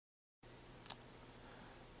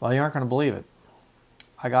Well, you aren't going to believe it.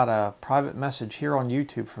 I got a private message here on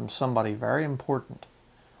YouTube from somebody very important.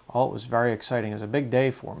 Oh, it was very exciting. It was a big day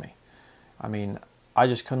for me. I mean, I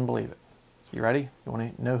just couldn't believe it. You ready? You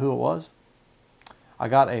want to know who it was? I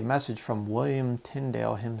got a message from William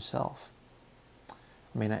Tyndale himself.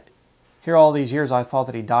 I mean, here all these years I thought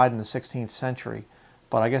that he died in the 16th century,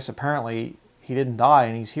 but I guess apparently he didn't die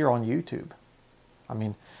and he's here on YouTube. I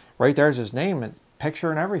mean, right there's his name and picture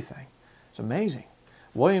and everything. It's amazing.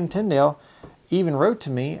 William Tyndale even wrote to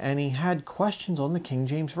me and he had questions on the King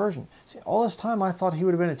James Version. See, all this time I thought he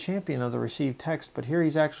would have been a champion of the received text, but here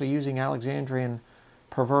he's actually using Alexandrian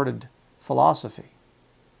perverted philosophy.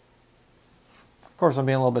 Of course, I'm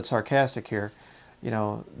being a little bit sarcastic here. You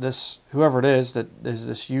know, whoever it is that is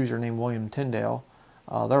this user named William Tyndale,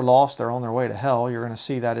 they're lost, they're on their way to hell. You're going to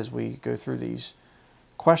see that as we go through these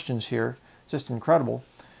questions here. It's just incredible,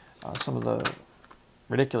 some of the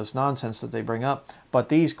ridiculous nonsense that they bring up. But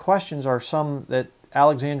these questions are some that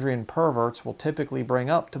Alexandrian perverts will typically bring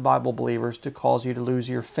up to Bible believers to cause you to lose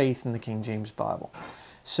your faith in the King James Bible.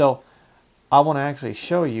 So I want to actually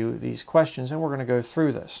show you these questions and we're going to go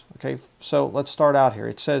through this. Okay, so let's start out here.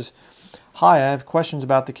 It says, "Hi, I have questions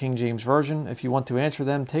about the King James Version. If you want to answer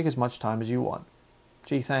them, take as much time as you want."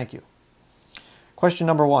 Gee, thank you. Question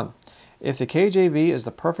number 1. If the KJV is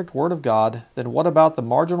the perfect Word of God, then what about the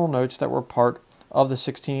marginal notes that were part of the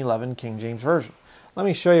 1611 King James Version? Let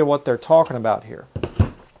me show you what they're talking about here.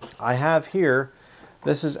 I have here,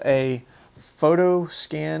 this is a photo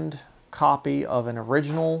scanned copy of an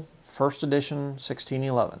original first edition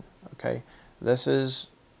 1611. Okay, this is,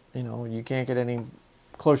 you know, you can't get any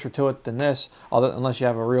closer to it than this, unless you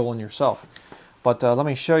have a real one yourself. But let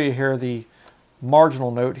me show you here the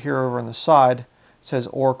marginal note here over on the side. It says,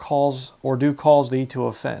 or do cause thee to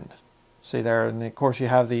offend. See there, and of course you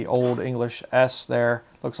have the old English S there,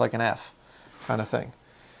 looks like an F kind of thing.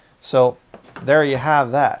 So there you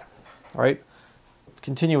have that. All right,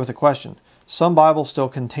 continue with the question. Some Bibles still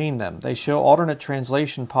contain them. They show alternate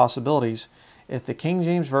translation possibilities. If the King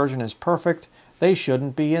James Version is perfect, they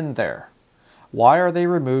shouldn't be in there. Why are they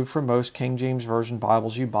removed from most King James Version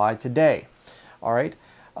Bibles you buy today? All right.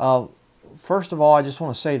 First of all, I just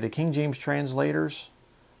want to say the King James translators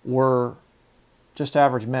were just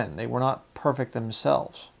average men. They were not perfect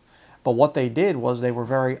themselves. But what they did was they were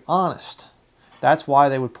very honest. That's why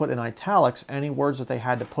they would put in italics any words that they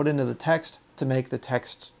had to put into the text to make the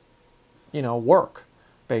text, you know, work,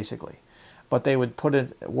 basically. But they would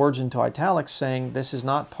put words into italics saying this is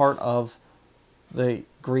not part of the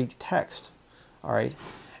Greek text. All right.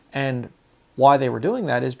 And why they were doing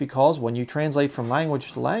that is because when you translate from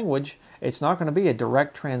language to language, it's not going to be a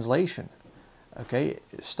direct translation. Okay,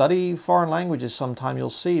 study foreign languages sometime, you'll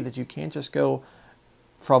see that you can't just go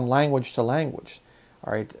from language to language.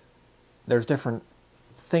 All right, there's different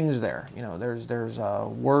things there. You know, there's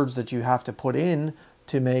words that you have to put in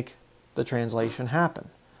to make the translation happen.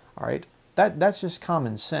 All right, that's just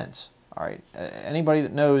common sense. All right, anybody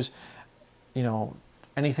that knows, you know,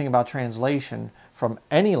 anything about translation from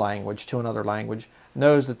any language to another language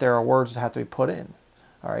knows that there are words that have to be put in.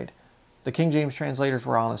 All right, the King James translators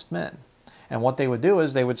were honest men. And what they would do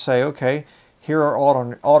is they would say, okay, here are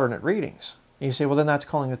alternate readings. And you say, well, then that's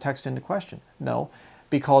calling the text into question. No,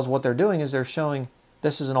 because what they're doing is they're showing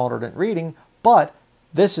this is an alternate reading, but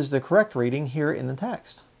this is the correct reading here in the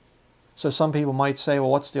text. So some people might say,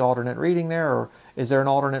 well, what's the alternate reading there? Or is there an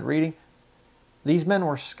alternate reading? These men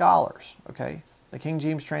were scholars, okay? The King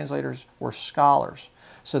James translators were scholars.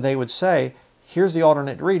 So they would say, here's the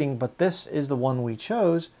alternate reading, but this is the one we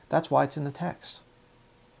chose. That's why it's in the text.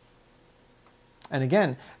 And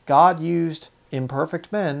again, God used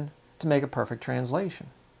imperfect men to make a perfect translation.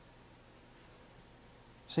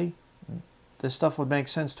 See, this stuff would make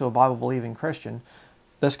sense to a Bible-believing Christian.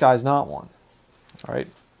 This guy's not one. All right?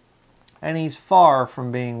 And he's far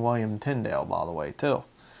from being William Tyndale, by the way, too.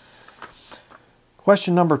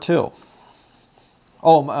 Question number 2.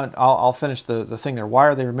 Oh, I'll finish the thing there. Why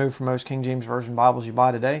are they removed from most King James Version Bibles you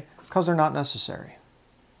buy today? Because they're not necessary.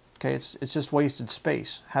 Okay, it's just wasted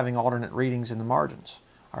space having alternate readings in the margins.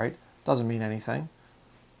 All right, doesn't mean anything.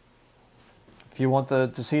 If you want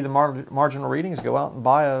to see the marginal readings, go out and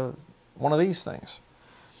buy one of these things.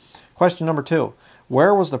 Question number 2.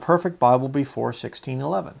 Where was the perfect Bible before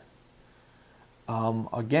 1611?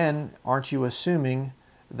 Again, aren't you assuming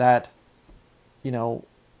that, you know,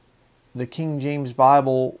 the King James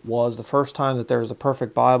Bible was the first time that there was a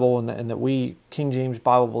perfect Bible, and that we King James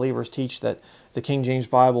Bible believers teach that the King James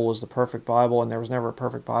Bible was the perfect Bible and there was never a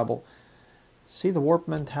perfect Bible? See the warped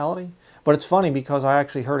mentality? But it's funny because I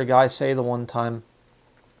actually heard a guy say the one time,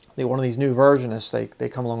 one of these new versionists, they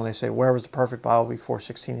come along and they say, where was the perfect Bible before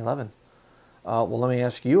 1611? Well, let me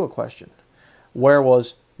ask you a question. Where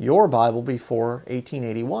was your Bible before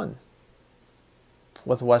 1881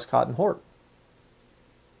 with Westcott and Hort?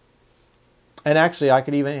 And actually, I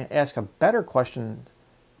could even ask a better question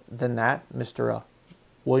than that, Mr.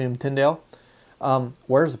 William Tyndale.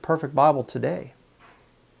 Where's the perfect Bible today?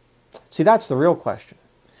 See, that's the real question.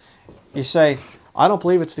 You say, I don't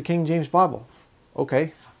believe it's the King James Bible.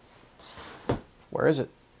 Okay. Where is it?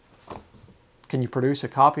 Can you produce a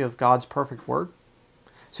copy of God's perfect word?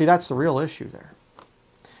 See, that's the real issue there.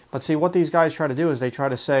 But see, what these guys try to do is they try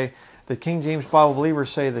to say, the King James Bible believers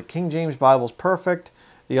say the King James Bible is perfect,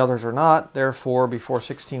 the others are not, therefore before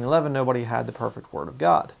 1611 nobody had the perfect word of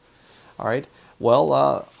God. All right?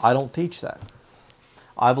 Well, I don't teach that.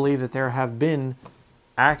 I believe that there have been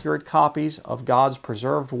accurate copies of God's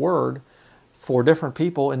preserved word for different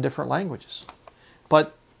people in different languages.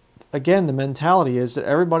 But again, the mentality is that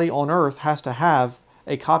everybody on earth has to have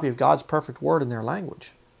a copy of God's perfect word in their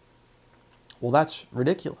language. Well, that's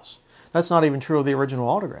ridiculous. That's not even true of the original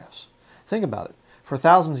autographs. Think about it. For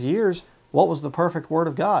thousands of years, what was the perfect word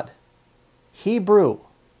of God? Hebrew.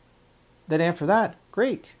 Then after that,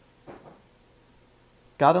 Greek.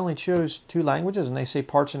 God only chose 2 languages, and they say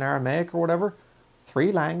parts in Aramaic or whatever.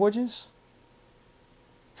 3 languages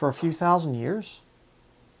for a few thousand years.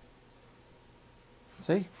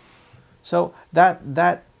 See? So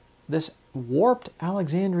this warped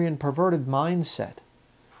Alexandrian perverted mindset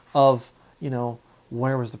of,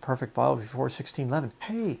 where was the perfect Bible before 1611?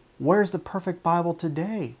 Hey, where's the perfect Bible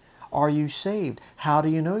today? Are you saved? How do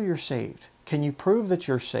you know you're saved? Can you prove that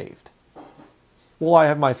you're saved? Well, I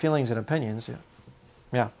have my feelings and opinions.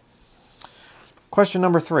 Yeah. Question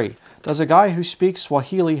number 3. Does a guy who speaks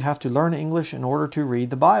Swahili have to learn English in order to read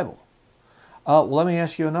the Bible? Well, let me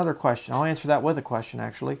ask you another question. I'll answer that with a question,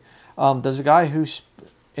 actually. Does a guy who,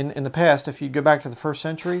 in the past, if you go back to the 1st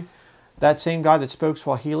century, that same guy that spoke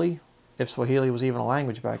Swahili, if Swahili was even a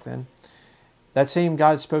language back then, that same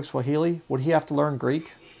guy that spoke Swahili, would he have to learn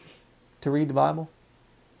Greek to read the Bible?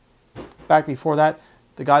 Back before that,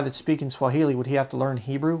 the guy that's speaking Swahili, would he have to learn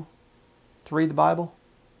Hebrew to read the Bible?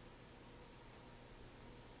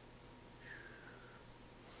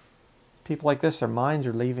 People like this, their minds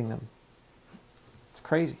are leaving them. It's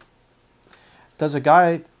crazy. Does a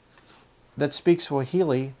guy that speaks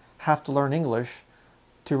Swahili have to learn English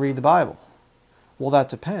to read the Bible? Well, that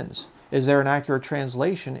depends. Is there an accurate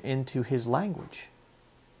translation into his language?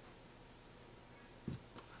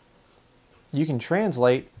 You can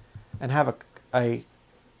translate and have a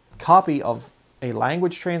copy of a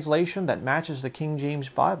language translation that matches the King James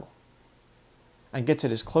Bible and gets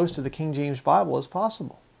it as close to the King James Bible as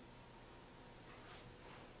possible.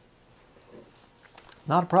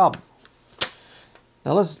 Not a problem.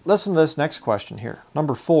 Now let's listen to this next question here.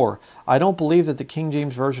 Number 4. I don't believe that the King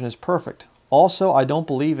James Version is perfect. Also, I don't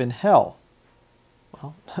believe in hell.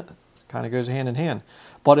 Well, kind of goes hand in hand.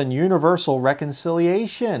 But in universal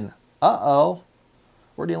reconciliation. Uh-oh.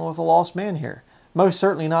 We're dealing with a lost man here. Most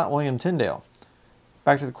certainly not William Tyndale.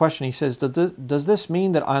 Back to the question, he says, does this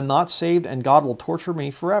mean that I'm not saved and God will torture me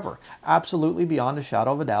forever? Absolutely, beyond a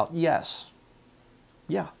shadow of a doubt, yes.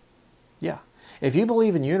 Yeah. Yeah. If you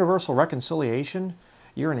believe in universal reconciliation,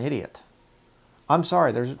 you're an idiot. I'm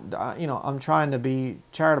sorry, I'm trying to be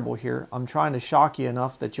charitable here. I'm trying to shock you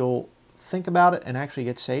enough that you'll think about it and actually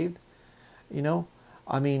get saved.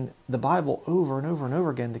 I mean, the Bible over and over and over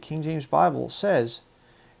again, the King James Bible says,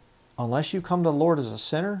 unless you come to the Lord as a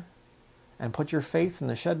sinner and put your faith in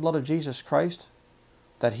the shed blood of Jesus Christ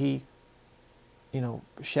that He,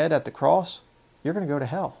 shed at the cross, you're going to go to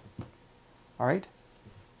hell. All right?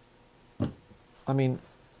 I mean,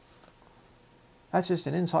 that's just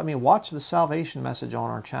an insult. I mean, watch the salvation message on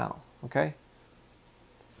our channel, okay?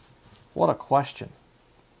 What a question.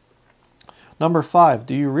 Number 5,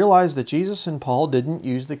 do you realize that Jesus and Paul didn't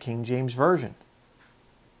use the King James Version?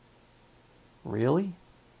 Really?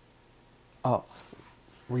 Oh,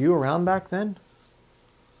 were you around back then?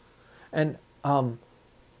 And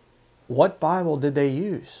what Bible did they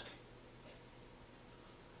use?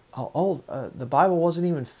 The Bible wasn't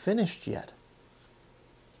even finished yet.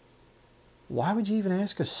 Why would you even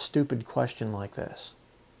ask a stupid question like this?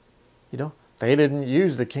 They didn't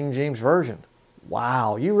use the King James Version.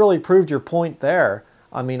 Wow, you really proved your point there.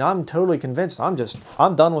 I mean, I'm totally convinced. I'm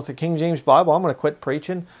done with the King James Bible. I'm going to quit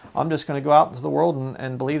preaching. I'm just going to go out into the world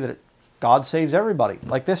and believe that God saves everybody,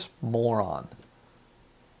 like this moron.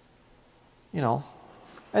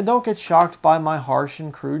 And don't get shocked by my harsh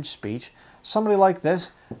and crude speech. Somebody like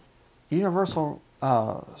this, universal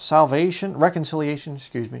reconciliation,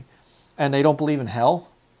 and they don't believe in hell.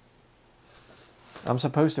 I'm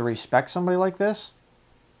supposed to respect somebody like this?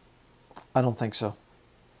 I don't think so.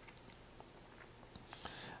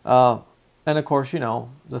 And of course, you know,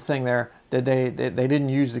 the thing there, that they didn't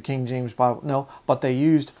use the King James Bible. No, but they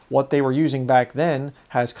used what they were using back then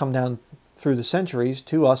has come down through the centuries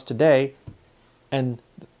to us today. And,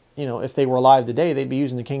 you know, if they were alive today, they'd be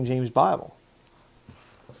using the King James Bible.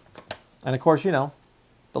 And of course, you know,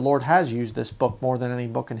 the Lord has used this book more than any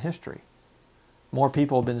book in history. More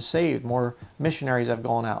people have been saved. More missionaries have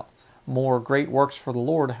gone out. More great works for the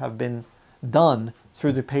Lord have been done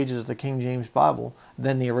through the pages of the King James Bible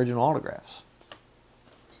than the original autographs.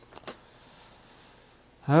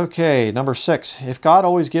 Okay, number 6. If God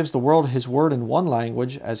always gives the world His word in one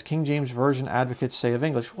language, as King James Version advocates say of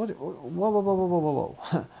English, whoa, whoa, whoa, whoa, whoa, whoa,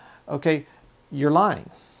 whoa. Okay, you're lying.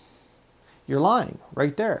 You're lying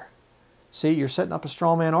right there. See, you're setting up a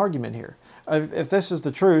straw man argument here. If this is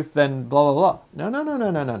the truth, then blah, blah, blah. No, no, no, no,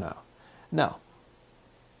 no, no, no. No.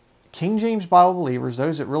 King James Bible believers,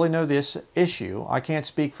 those that really know this issue, I can't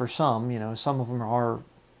speak for some, you know, some of them are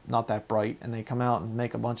not that bright and they come out and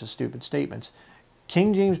make a bunch of stupid statements.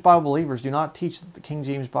 King James Bible believers do not teach that the King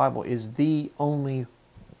James Bible is the only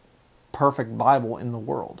perfect Bible in the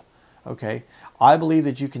world. Okay? I believe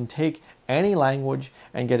that you can take any language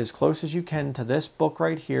and get as close as you can to this book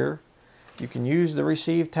right here. You can use the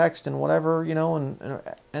received text and whatever, you know, and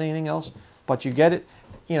anything else, but you get it,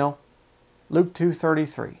 you know, Luke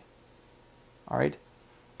 2:33. All right?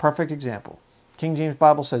 Perfect example. King James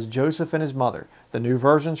Bible says Joseph and his mother. The new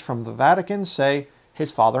versions from the Vatican say his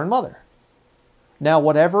father and mother. Now,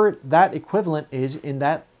 whatever that equivalent is in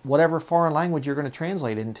that whatever foreign language you're going to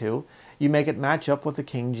translate into, you make it match up with the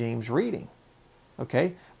King James reading.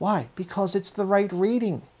 Okay? Why? Because it's the right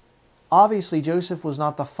reading. Obviously, Joseph was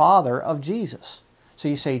not the father of Jesus. So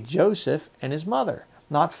you say Joseph and his mother,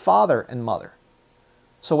 not father and mother.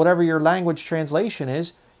 So whatever your language translation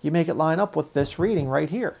is, you make it line up with this reading right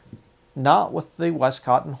here. Not with the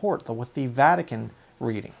Westcott and Hort, but with the Vatican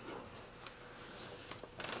reading.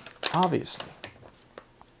 Obviously.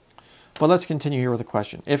 But let's continue here with a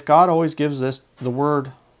question. If God always gives the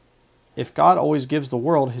world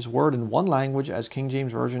His word in one language, as King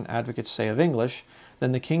James Version advocates say of English,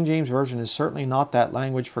 then the King James Version is certainly not that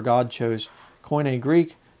language, for God chose Koine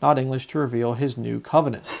Greek, not English, to reveal His new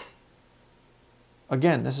covenant.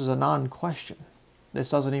 Again, this is a non-question. This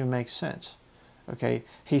doesn't even make sense. Okay,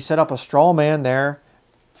 he set up a straw man there,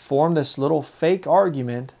 formed this little fake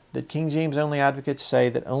argument that King James only advocates say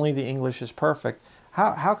that only the English is perfect.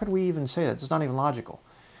 How could we even say that? It's not even logical.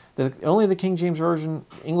 Only the King James Version,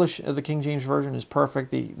 English of the King James Version is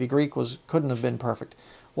perfect. The Greek couldn't have been perfect.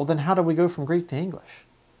 Well, then how do we go from Greek to English?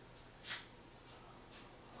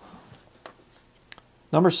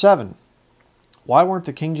 Number 7. Why weren't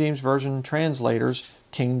the King James Version translators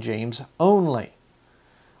King James only?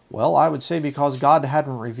 Well, I would say because God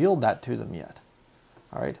hadn't revealed that to them yet.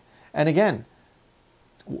 All right? And again,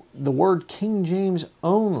 the word King James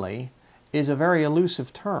only is a very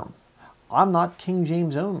elusive term. I'm not King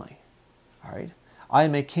James only. All right? I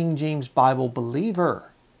am a King James Bible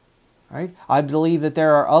believer. All right? I believe that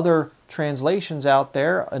there are other translations out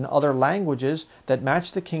there in other languages that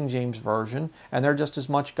match the King James Version, and they're just as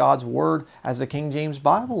much God's Word as the King James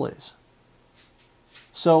Bible is.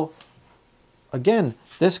 So, again,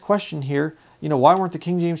 this question here, you know, why weren't the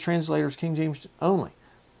King James translators King James only?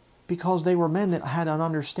 Because they were men that had an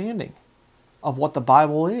understanding of what the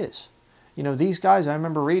Bible is. You know, these guys, I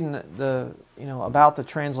remember reading about the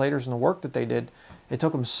translators and the work that they did. It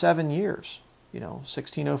took them 7 years, you know,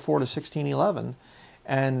 1604 to 1611.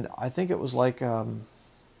 And I think it was like, what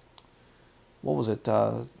was it?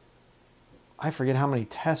 I forget how many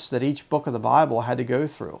tests that each book of the Bible had to go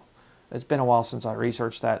through. It's been a while since I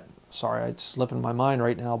researched that. Sorry, it's slipping my mind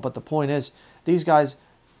right now. But the point is, these guys,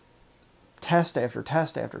 test after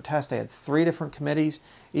test after test. They had 3 different committees.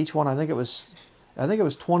 Each one, I think it was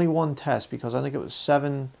 21 tests, because I think it was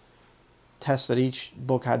 7 tests that each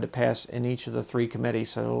book had to pass in each of the 3 committees.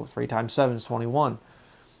 So 3 times 7 is 21.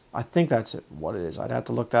 I think that's what it is. I'd have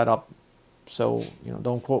to look that up. So, you know,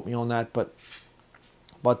 don't quote me on that. But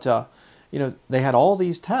you know, they had all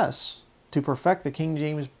these tests to perfect the King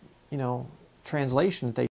James, you know, translation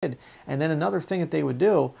that they did. And then another thing that they would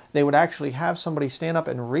do, they would actually have somebody stand up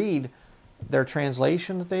and read their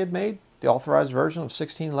translation that they had made, the authorized version of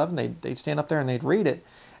 1611. They'd stand up there and they'd read it.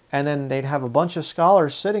 And then they'd have a bunch of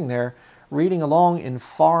scholars sitting there reading along in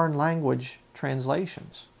foreign language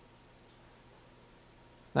translations.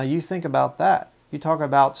 Now you think about that. You talk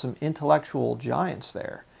about some intellectual giants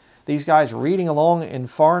there. These guys reading along in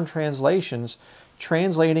foreign translations,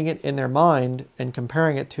 translating it in their mind and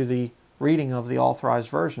comparing it to the reading of the authorized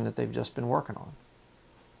version that they've just been working on.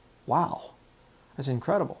 Wow, that's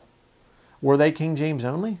incredible. Were they King James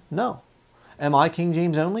only? No. Am I King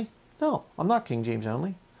James only? No, I'm not King James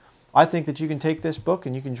only. I think that you can take this book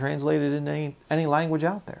and you can translate it into any language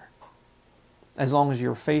out there, as long as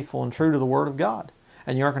you're faithful and true to the Word of God.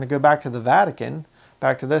 And you aren't going to go back to the Vatican,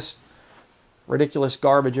 back to this ridiculous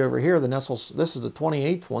garbage over here. This is the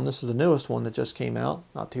 28th one. This is the newest one that just came out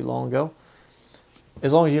not too long ago.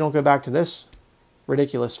 As long as you don't go back to this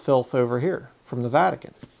ridiculous filth over here from the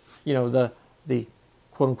Vatican. You know, the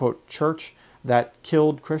quote-unquote church that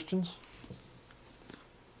killed Christians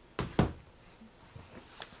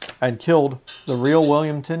and killed the real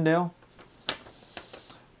William Tyndale.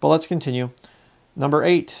 But let's continue. Number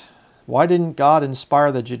 8. Why didn't God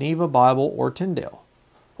inspire the Geneva Bible or Tyndale?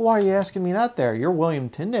 Why are you asking me that there? You're William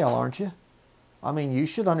Tyndale, aren't you? I mean, you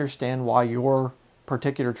should understand why your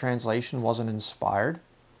particular translation wasn't inspired.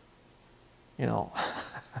 You know.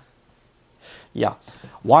 Yeah.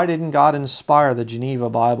 Why didn't God inspire the Geneva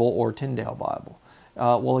Bible or Tyndale Bible?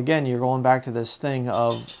 Well, again, you're going back to this thing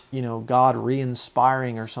of, you know, God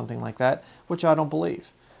re-inspiring or something like that, which I don't believe.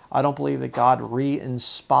 I don't believe that God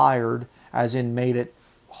re-inspired, as in made it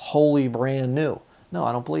wholly brand new. No,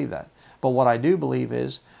 I don't believe that. But what I do believe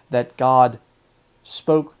is that God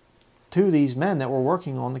spoke to these men that were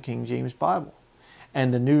working on the King James Bible.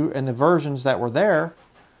 And the versions that were there,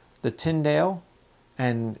 the Tyndale,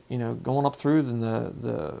 and, you know, going up through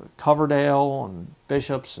the Coverdale and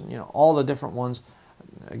Bishops and, you know, all the different ones.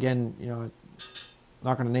 Again, you know, I'm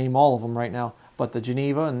not going to name all of them right now, but the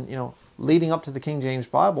Geneva and, you know, leading up to the King James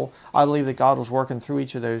Bible, I believe that God was working through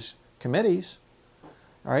each of those committees,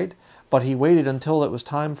 all right? But he waited until it was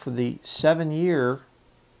time for the 7-year,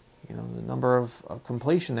 you know, the number of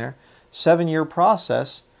completion there, 7-year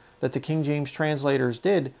process that the King James translators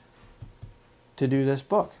did to do this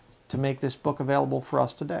book, to make this book available for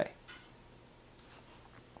us today.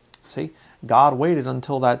 See, God waited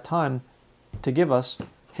until that time to give us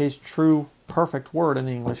his true, perfect word in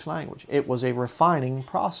the English language. It was a refining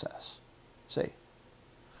process. See?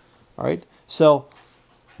 All right? So,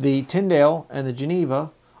 the Tyndale and the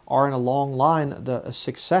Geneva are in a long line, a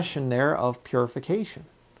succession there of purification.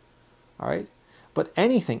 All right? But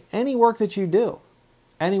anything, any work that you do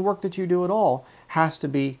at all, has to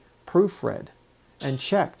be proofread and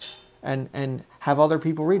checked and have other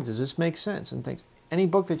people read. Does this make sense? And things. Any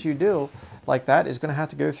book that you do like that is going to have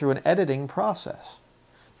to go through an editing process.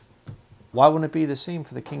 Why wouldn't it be the same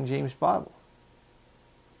for the King James Bible?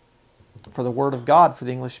 For the Word of God for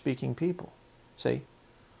the English-speaking people. See?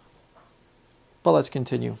 But let's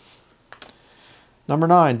continue. Number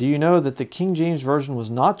 9, do you know that the King James Version was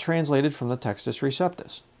not translated from the Textus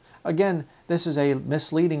Receptus? Again, this is a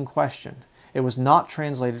misleading question. It was not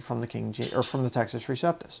translated from the from the Textus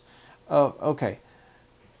Receptus. Okay.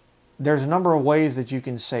 There's a number of ways that you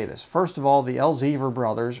can say this. First of all, the Elzevir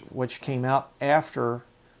brothers, which came out after,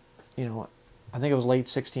 you know, I think it was late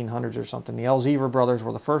 1600s or something. The Elzevir brothers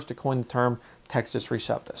were the first to coin the term Textus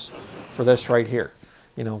Receptus for this right here.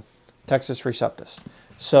 You know, Textus Receptus.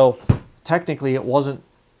 So technically it wasn't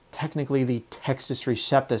technically the Textus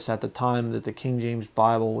Receptus at the time that the King James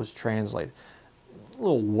Bible was translated.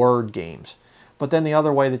 Little word games. But then the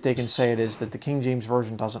other way that they can say it is that the King James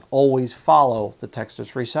Version doesn't always follow the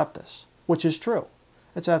Textus Receptus, which is true.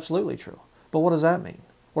 It's absolutely true. But what does that mean?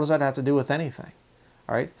 What does that have to do with anything?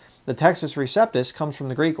 All right? The Textus Receptus comes from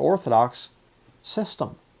the Greek Orthodox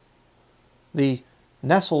system. The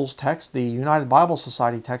Nestle's text, the United Bible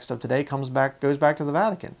Society text of today, goes back to the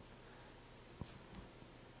Vatican.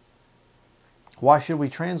 Why should we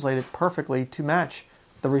translate it perfectly to match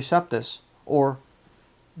the Receptus or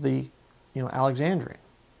the Alexandrian?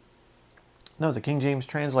 No, the King James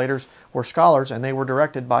translators were scholars, and they were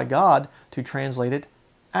directed by God to translate it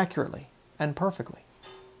accurately and perfectly.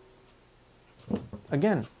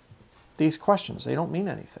 Again, these questions, they don't mean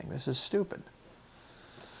anything. This is stupid.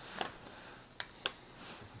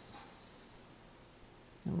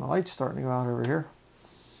 My light's starting to go out over here.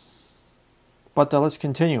 But let's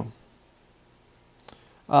continue.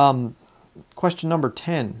 Question number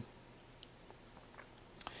 10.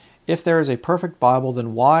 If there is a perfect Bible,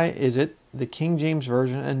 then why is it the King James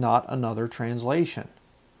Version and not another translation?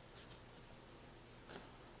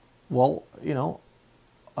 Well, you know,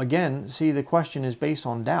 again, see, the question is based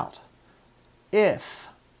on doubt. If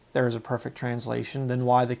there is a perfect translation, then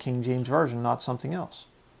why the King James Version, not something else?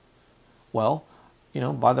 Well, you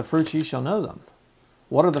know, by the fruits ye shall know them.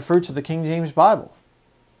 What are the fruits of the King James Bible?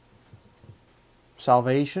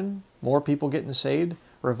 Salvation, more people getting saved,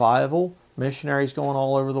 revival, missionaries going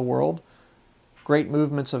all over the world, great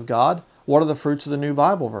movements of God. What are the fruits of the new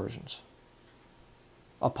Bible versions?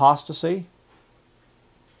 Apostasy,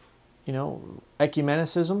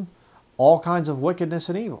 ecumenicism, all kinds of wickedness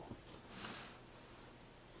and evil.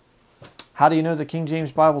 How do you know the King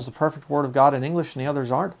James Bible is the perfect Word of God in English and the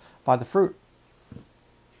others aren't? By the fruit.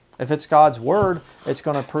 If it's God's Word, it's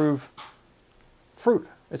going to prove fruit.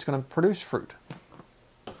 It's going to produce fruit.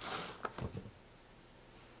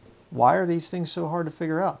 Why are these things so hard to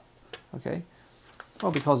figure out? Okay.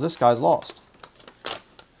 Well, because this guy's lost.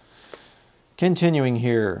 Continuing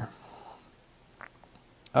here.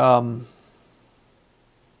 Number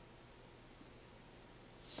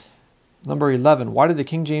 11. Why did the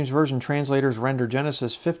King James Version translators render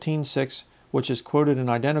Genesis 15:6, which is quoted in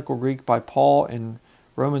identical Greek by Paul in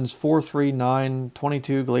Romans 4:3, 9,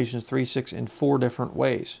 22, Galatians 3:6 in 4 different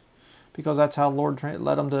ways? Because that's how the Lord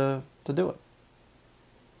led them to do it.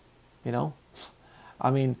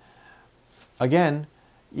 I mean, again,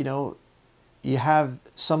 you have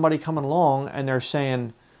somebody coming along and they're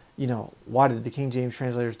saying, why did the King James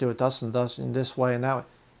translators do it thus and thus in this way and that way?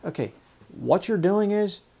 Okay, what you're doing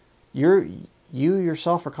is you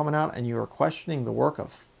yourself are coming out and you are questioning the work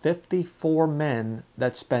of 54 men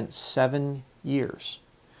that spent 7 years.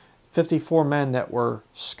 54 men that were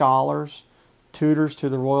scholars, tutors to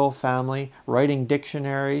the royal family, writing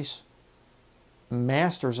dictionaries,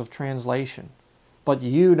 masters of translation. But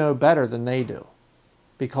you know better than they do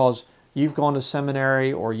because you've gone to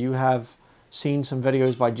seminary or you have seen some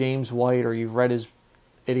videos by James White or you've read his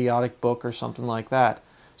idiotic book or something like that.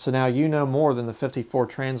 So now you know more than the 54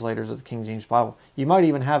 translators of the King James Bible. You might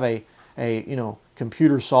even have a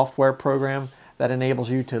computer software program that enables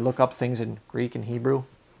you to look up things in Greek and Hebrew,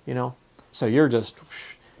 So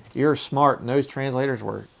you're smart, and those translators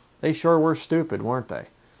they sure were stupid, weren't they?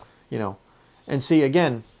 And see,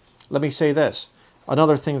 again, let me say this.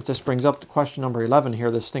 Another thing that this brings up to question number 11 here,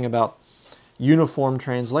 this thing about uniform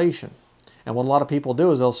translation. And what a lot of people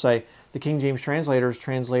do is they'll say, the King James translators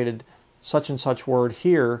translated such and such word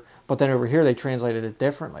here, but then over here they translated it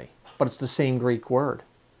differently. But it's the same Greek word.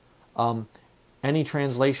 Any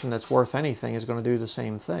translation that's worth anything is going to do the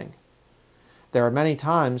same thing. There are many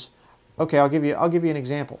times, okay, I'll give you an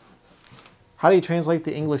example. How do you translate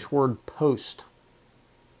the English word post?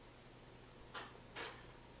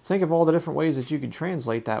 Think of all the different ways that you could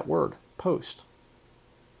translate that word, post.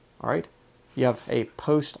 All right? You have a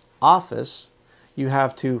post office. You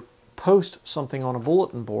have to post something on a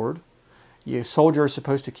bulletin board. Your soldier is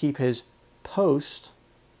supposed to keep his post.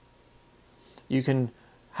 You can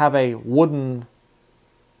have a wooden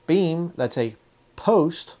beam that's a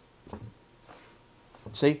post.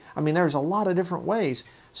 See? I mean, there's a lot of different ways.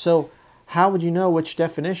 So how would you know which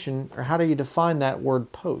definition, or how do you define that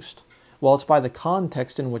word post? Well, it's by the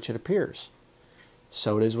context in which it appears.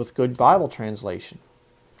 So it is with good Bible translation.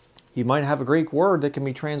 You might have a Greek word that can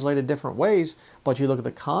be translated different ways, but you look at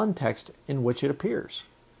the context in which it appears.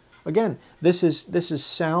 Again, this is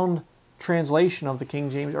sound translation of the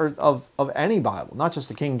King James, or of any Bible, not just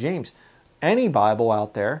the King James. Any Bible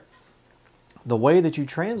out there, the way that you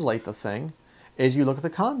translate the thing is you look at the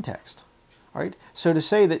context. All right? So to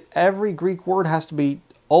say that every Greek word has to be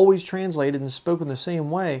always translated and spoken the same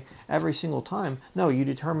way every single time, no, you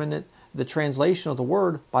determine the translation of the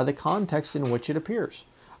word by the context in which it appears.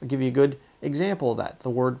 I'll give you a good example of that, the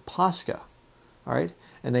word Pascha. All right?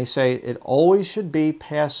 And they say it always should be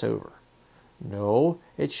Passover. No,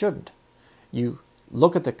 it shouldn't. You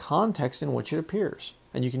look at the context in which it appears.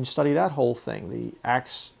 And you can study that whole thing, the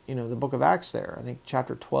Acts, the book of Acts there. I think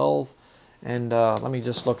chapter 12. And let me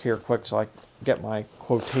just look here quick so I get my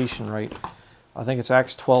quotation right. I think it's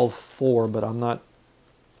Acts 12:4, but I'm not,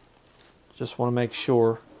 just want to make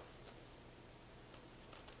sure.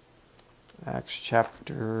 Acts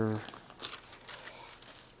chapter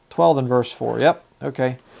 12 and verse 4. Yep,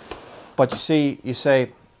 okay. But you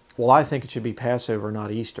say, well, I think it should be Passover,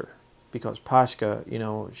 not Easter, because Pascha,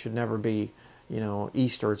 should never be,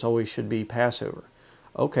 Easter. It always should be Passover.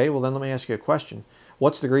 Okay, well then let me ask you a question.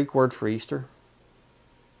 What's the Greek word for Easter?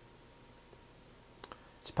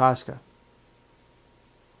 It's Pascha.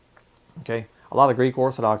 Okay, a lot of Greek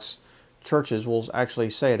Orthodox churches will actually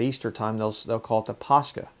say at Easter time they'll call it the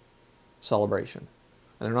Pascha celebration,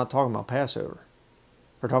 and they're not talking about Passover.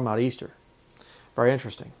 They're talking about Easter. Very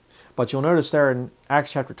interesting. But you'll notice there in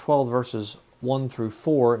Acts chapter 12 verses 1 through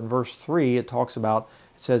 4, in verse 3 it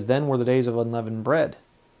says, then were the days of unleavened bread.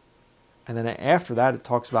 And then after that it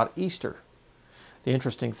talks about Easter. The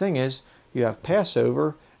interesting thing is you have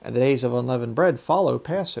Passover, and the days of unleavened bread follow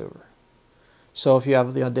Passover. So if you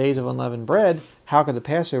have the days of unleavened bread, how could the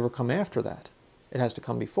Passover come after that? It has to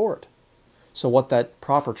come before it. So what that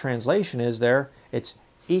proper translation is there, it's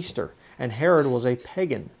Easter. And Herod was a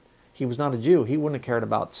pagan. He was not a Jew. He wouldn't have cared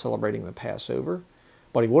about celebrating the Passover.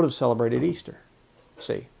 but he would have celebrated Easter.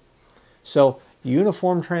 See? So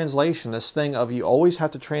uniform translation, this thing of you always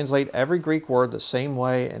have to translate every Greek word the same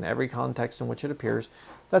way in every context in which it appears,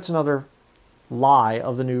 that's another lie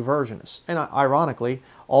of the new versions. And ironically,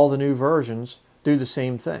 all the new versions do the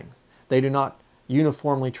same thing. They do not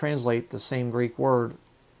uniformly translate the same Greek word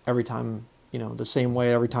every time, the same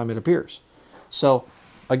way every time it appears. So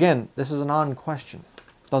again, this is a non-question.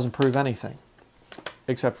 Doesn't prove anything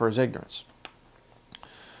except for his ignorance.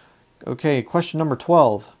 Okay, question number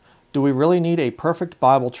 12. Do we really need a perfect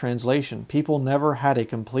Bible translation? People never had a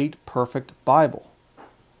complete, perfect Bible.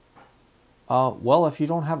 Well, if you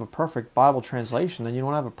don't have a perfect Bible translation, then you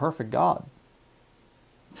don't have a perfect God.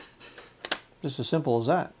 Just as simple as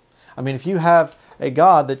that. I mean, if you have a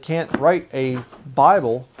God that can't write a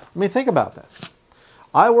Bible, I mean, think about that.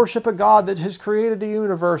 I worship a God that has created the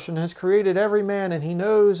universe and has created every man, and he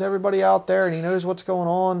knows everybody out there, and he knows what's going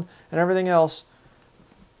on and everything else,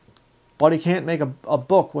 but he can't make a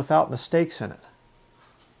book without mistakes in it.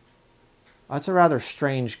 That's a rather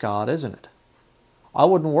strange God, isn't it? I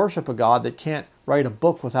wouldn't worship a God that can't write a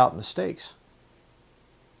book without mistakes.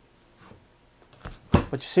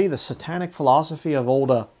 But you see the satanic philosophy of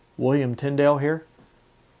old William Tyndale here?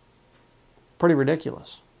 Pretty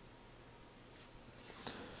ridiculous.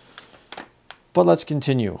 But let's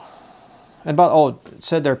continue. And it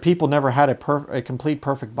said there people never had a complete,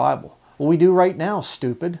 perfect Bible. Well, we do right now,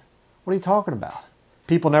 stupid. What are you talking about?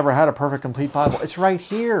 People never had a perfect, complete Bible. It's right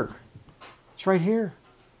here. It's right here.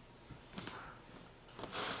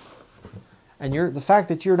 And the fact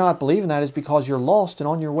that you're not believing that is because you're lost and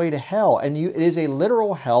on your way to hell. And it is a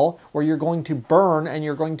literal hell where you're going to burn and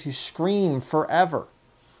you're going to scream forever.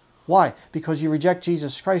 Why? Because you reject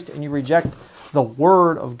Jesus Christ and you reject the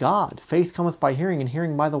Word of God. Faith cometh by hearing, and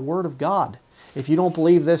hearing by the Word of God. If you don't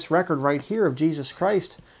believe this record right here of Jesus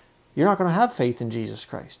Christ, you're not going to have faith in Jesus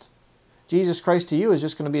Christ. Jesus Christ to you is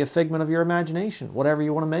just going to be a figment of your imagination, whatever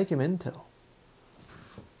you want to make him into.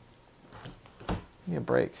 Give me a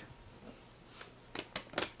break.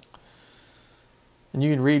 And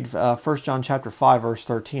you can read 1 John chapter 5, verse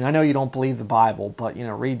 13. I know you don't believe the Bible, but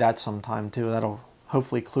read that sometime too. That'll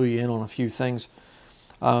hopefully clue you in on a few things.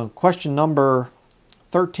 Question number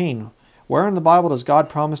 13. Where in the Bible does God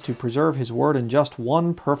promise to preserve his word in just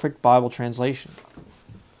one perfect Bible translation?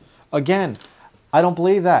 Again, I don't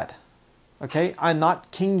believe that. Okay, I'm not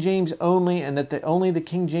King James only, and that only the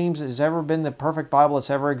King James has ever been the perfect Bible that's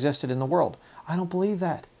ever existed in the world. I don't believe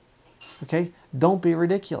that. Okay, don't be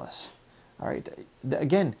ridiculous. All right,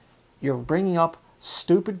 again, you're bringing up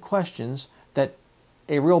stupid questions that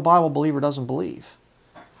a real Bible believer doesn't believe.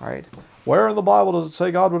 All right, where in the Bible does it say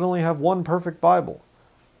God would only have one perfect Bible?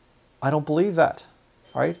 I don't believe that.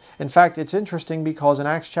 All right, in fact, it's interesting because in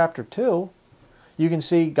Acts chapter 2, you can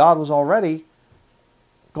see God was already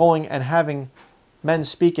going and having men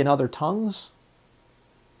speak in other tongues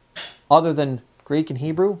other than Greek and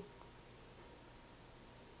Hebrew.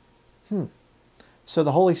 So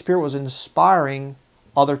the Holy Spirit was inspiring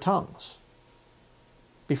other tongues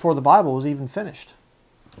before the Bible was even finished.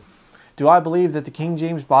 Do I believe that the King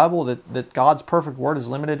James Bible, that God's perfect word is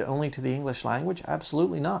limited only to the English language?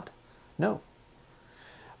 Absolutely not. No.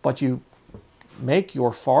 But you make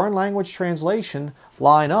your foreign language translation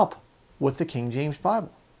line up with the King James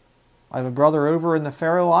Bible. I have a brother over in the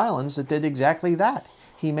Faroe Islands that did exactly that.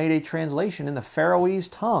 He made a translation in the Faroese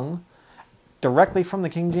tongue directly from the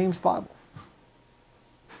King James Bible.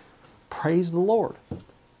 Praise the Lord.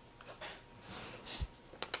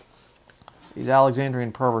 These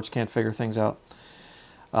Alexandrian perverts can't figure things out.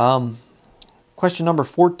 Question number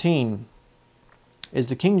 14. Is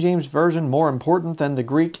the King James Version more important than the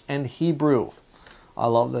Greek and Hebrew? I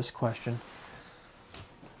love this question.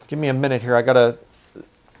 Give me a minute here. I got to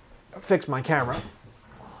fix my camera.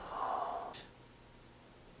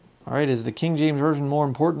 All right, is the King James Version more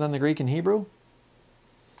important than the Greek and Hebrew?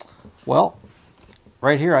 Well,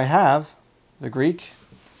 right here I have the Greek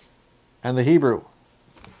and the Hebrew.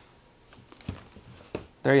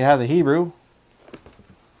 There you have the Hebrew.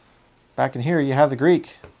 Back in here you have the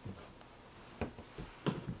Greek.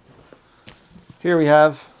 Here we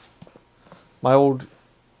have my old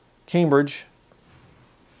Cambridge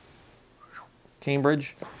King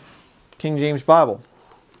James Bible.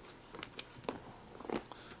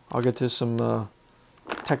 I'll get to some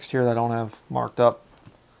text here that I don't have marked up.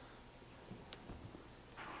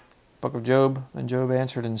 Book of Job. And Job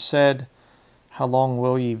answered and said, how long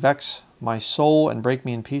will ye vex my soul and break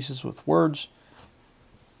me in pieces with words?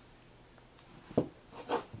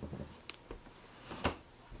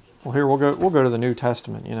 Well, here we'll go to the New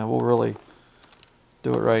Testament. We'll really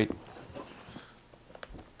do it right.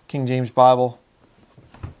 King James Bible.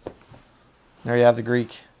 There you have the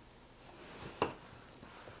Greek.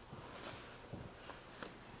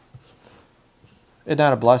 Isn't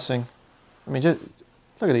that a blessing? I mean, just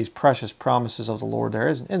look at these precious promises of the Lord there.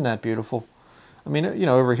 Isn't that beautiful? I mean, you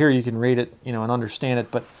know, over here you can read it, you know, and understand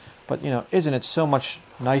it, but you know, isn't it so much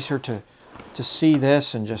nicer to see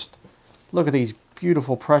this and just look at these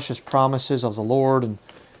beautiful, precious promises of the Lord? And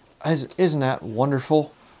isn't that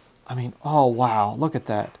wonderful? I mean, oh wow, look at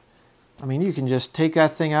that. I mean, you can just take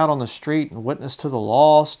that thing out on the street and witness to the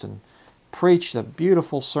lost and preach the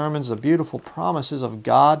beautiful sermons, the beautiful promises of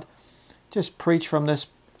God. Just preach from this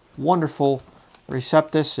wonderful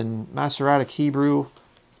Receptus in Masoretic Hebrew.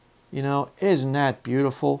 You know, isn't that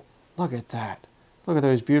beautiful? Look at that. Look at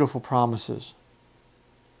those beautiful promises.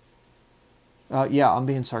 Yeah, I'm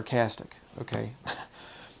being sarcastic. Okay.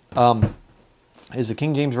 Is the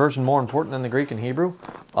King James Version more important than the Greek and Hebrew?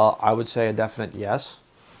 I would say a definite yes.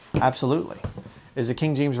 Absolutely. Is the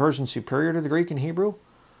King James Version superior to the Greek and Hebrew?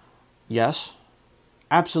 Yes.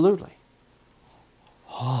 Absolutely.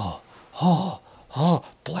 Oh,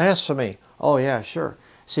 blasphemy. Oh yeah, sure.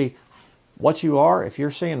 See, what you are, if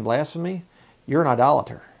you're saying blasphemy, you're an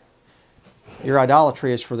idolater. Your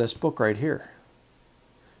idolatry is for this book right here.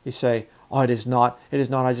 You say, oh, it is not,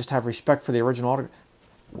 I just have respect for the original author.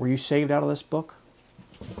 Were you saved out of this book?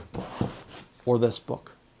 Or this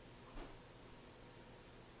book?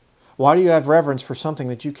 Why do you have reverence for something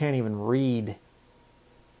that you can't even read?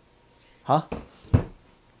 Huh?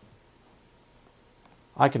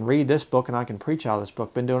 I can read this book and I can preach out of this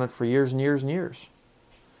book. Been doing it for years and years and years.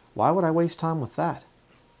 Why would I waste time with that?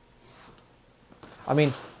 I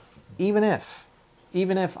mean, even if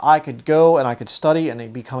I could go and I could study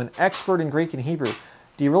and become an expert in Greek and Hebrew,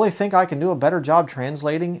 do you really think I can do a better job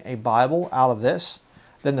translating a Bible out of this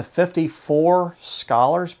than the 54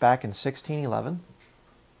 scholars back in 1611?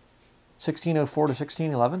 1604 to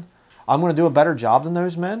 1611? I'm going to do a better job than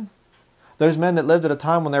those men? Those men that lived at a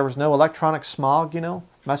time when there was no electronic smog, you know,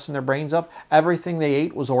 messing their brains up. Everything they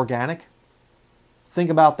ate was organic. Think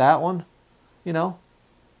about that one, you know.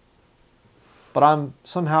 But I'm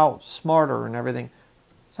somehow smarter and everything.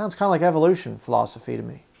 Sounds kind of like evolution philosophy to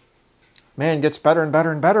me. Man gets better and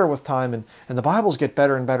better and better with time, and the Bibles get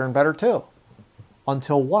better and better and better too.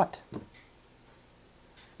 Until what?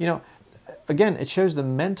 You know, again, it shows the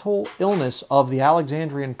mental illness of the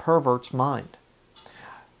Alexandrian pervert's mind.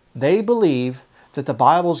 They believe that the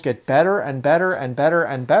Bibles get better and better and better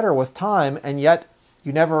and better with time, and yet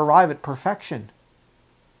you never arrive at perfection.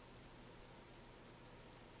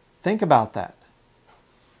 Think about that.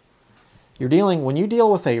 When you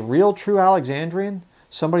deal with a real true Alexandrian,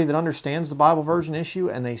 somebody that understands the Bible version issue,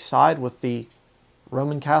 and they side with the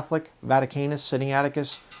Roman Catholic, Vaticanus,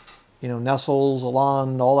 Sinaiticus, you know, Nestles,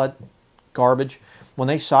 Elan, all that garbage, when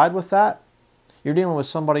they side with that, you're dealing with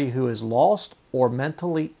somebody who is lost or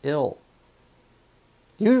mentally ill.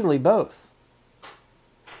 Usually both.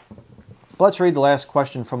 Let's read the last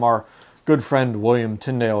question from our good friend William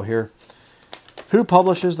Tyndale here. Who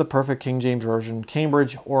publishes the perfect King James Version,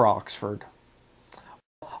 Cambridge or Oxford?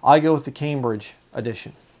 I go with the Cambridge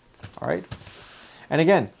edition. All right? And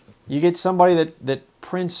again, you get somebody that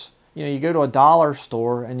prints, you know, you go to a dollar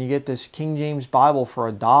store and you get this King James Bible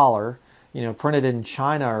for $1, you know, printed in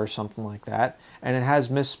China or something like that, and it has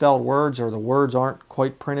misspelled words or the words aren't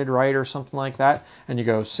quite printed right or something like that, and you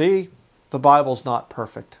go, see, the Bible's not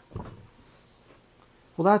perfect.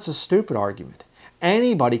 Well, that's a stupid argument.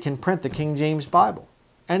 Anybody can print the King James Bible.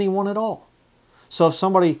 Anyone at all. So if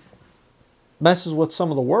somebody messes with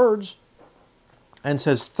some of the words and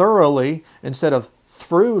says thoroughly instead of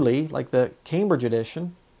throughly, like the Cambridge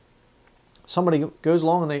edition, somebody goes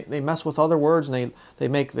along and they mess with other words and they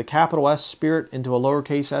make the capital S Spirit into a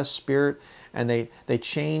lowercase s Spirit, and they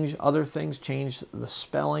change other things, change the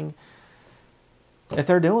spelling. If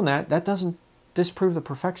they're doing that, that doesn't disprove the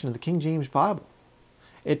perfection of the King James Bible.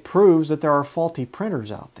 It proves that there are faulty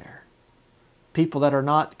printers out there. People that are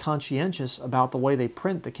not conscientious about the way they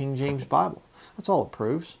print the King James Bible. That's all it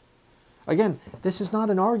proves. Again, this is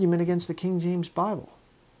not an argument against the King James Bible.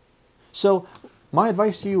 So, my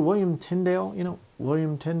advice to you, William Tyndale,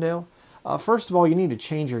 William Tyndale, first of all, you need to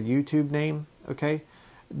change your YouTube name, okay?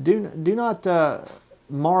 Do not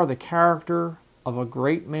mar the character of a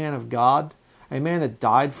great man of God, a man that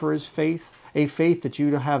died for his faith, a faith that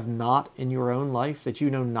you have not in your own life, that you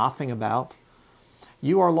know nothing about.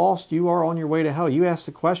 You are lost, you are on your way to hell. You asked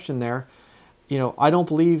the question there, I don't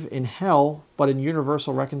believe in hell, but in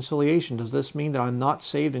universal reconciliation. Does this mean that I'm not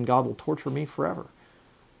saved and God will torture me forever?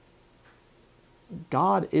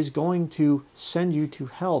 God is going to send you to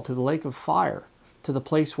hell, to the lake of fire, to the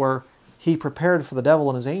place where He prepared for the devil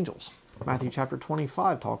and his angels. Matthew chapter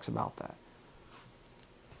 25 talks about that.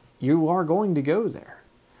 you are going to go there.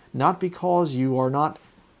 Not because you are not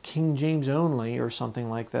King James only or something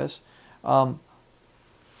like this.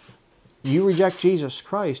 You reject Jesus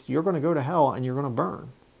Christ, you're going to go to hell and you're going to burn.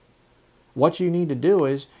 What you need to do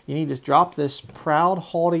is you need to drop this proud,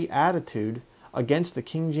 haughty attitude against the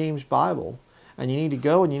King James Bible, and you need to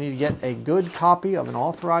go and you need to get a good copy of an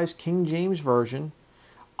authorized King James version.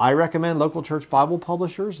 I recommend local church Bible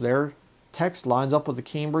publishers. Their text lines up with the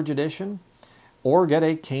Cambridge edition, or get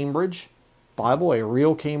a Cambridge Bible, a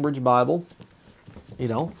real Cambridge Bible. You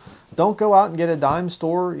know, don't go out and get a dime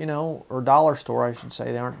store, you know, or dollar store, I should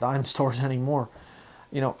say. They aren't dime stores anymore.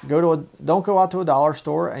 You know, don't go out to a dollar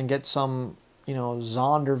store and get some, you know,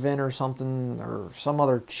 Zondervan or something, or some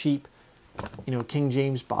other cheap, you know, King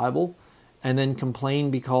James Bible, and then complain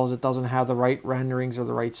because it doesn't have the right renderings or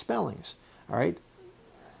the right spellings. All right.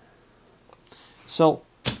 So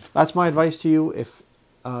that's my advice to you. If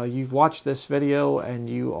you've watched this video and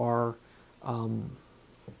you are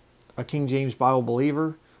a King James Bible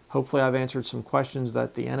believer, hopefully I've answered some questions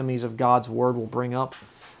that the enemies of God's Word will bring up.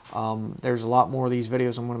 There's a lot more of these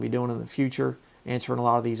videos I'm going to be doing in the future, answering a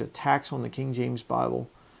lot of these attacks on the King James Bible.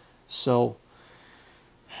 So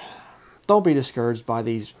don't be discouraged by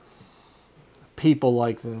these people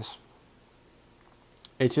like this.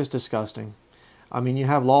 It's just disgusting. I mean, you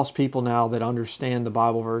have lost people now that understand the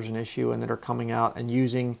Bible version issue and that are coming out and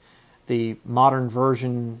using the modern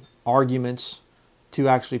version arguments to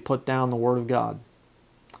actually put down the Word of God.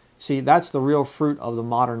 See, that's the real fruit of the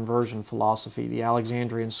modern version philosophy, the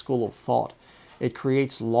Alexandrian school of thought. It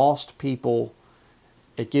creates lost people.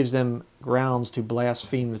 It gives them grounds to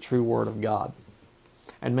blaspheme the true Word of God.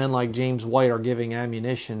 And men like James White are giving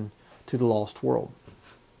ammunition to the lost world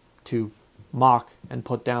to mock and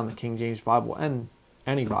put down the King James Bible, and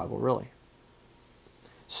any Bible, really.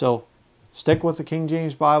 So, stick with the King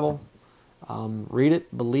James Bible. Read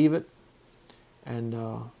it, believe it, and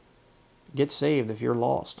get saved if you're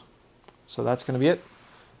lost. So that's going to be it.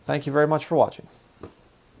 Thank you very much for watching.